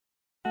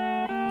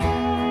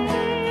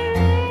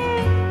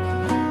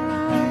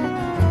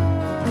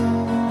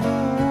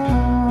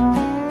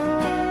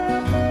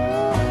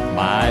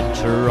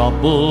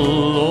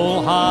troubled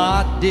old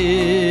heart,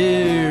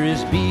 dear,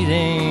 is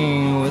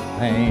beating with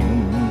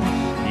pain.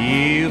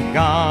 You've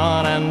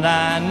gone and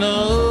I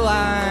know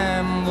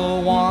I'm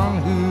the one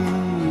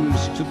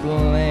who's to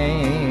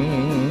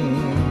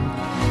blame.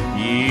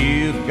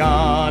 You've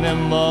gone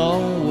in the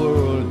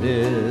world,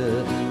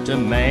 dear, to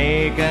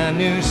make a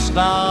new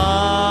start,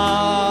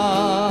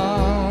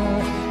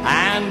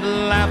 and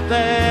left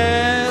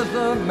as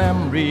a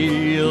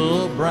memory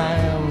a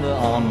brand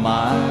on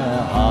my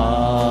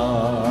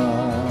heart.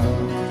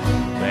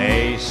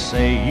 They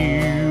say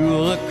you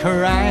were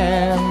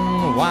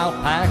crying while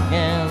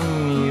packing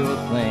your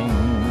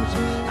things,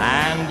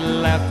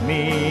 and left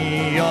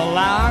me your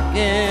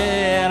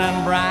locket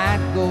and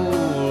bright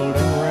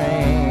golden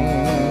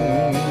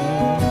rings.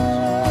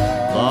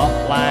 The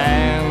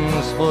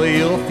plans for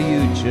your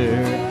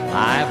future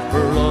I've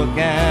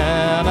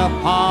broken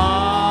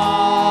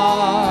apart.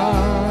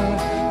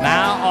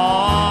 Now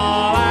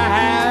all I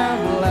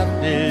have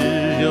left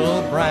is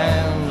your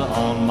brand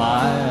on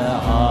my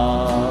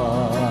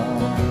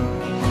heart.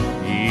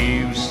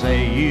 You say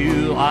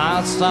you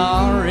are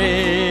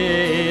sorry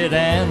it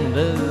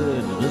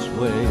ended this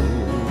way,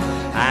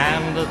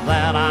 and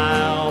that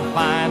I'll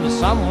find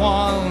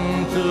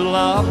someone to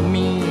love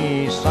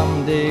me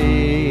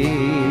someday,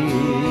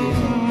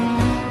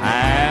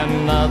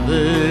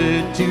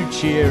 another to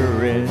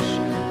cherish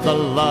the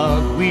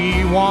love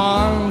we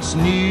once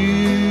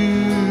knew.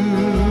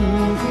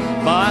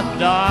 But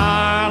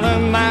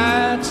darling,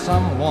 that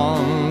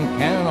someone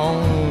can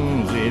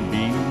only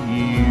be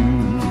you.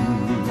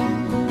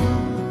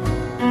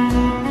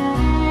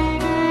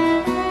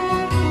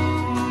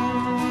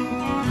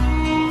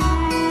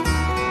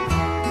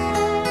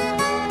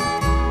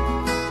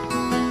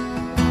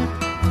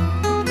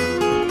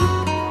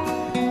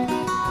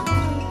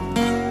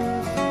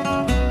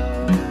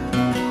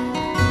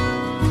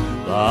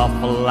 The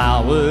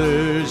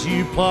flowers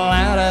you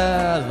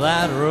planted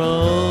that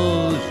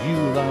rose you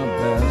love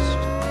best,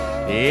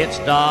 its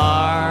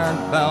dark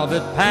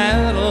velvet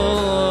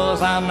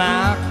petals are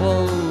now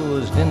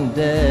closed in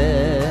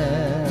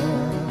death.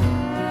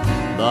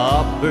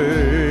 The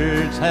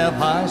birds have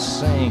high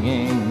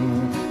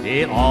singing,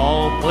 it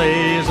all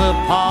plays a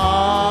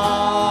part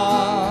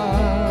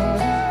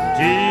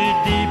to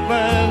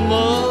deepen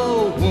the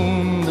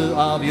wound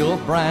of your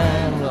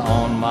brand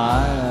on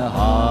my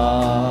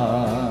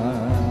heart.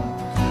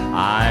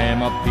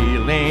 I'm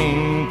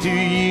appealing to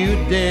you,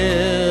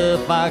 dear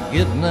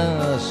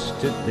forgiveness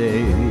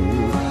today,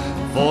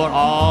 for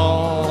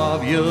all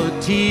of your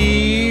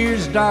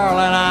tears,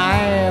 darling,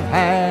 I've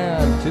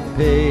had to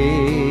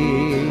pay.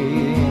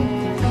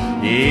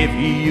 If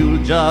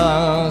you'll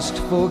just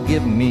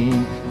forgive me,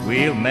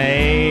 we'll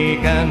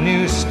make a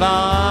new start,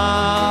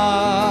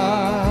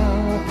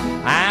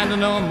 and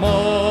no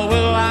more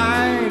will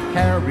I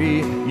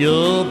carry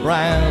your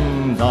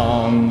brand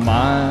on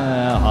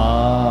my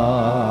heart.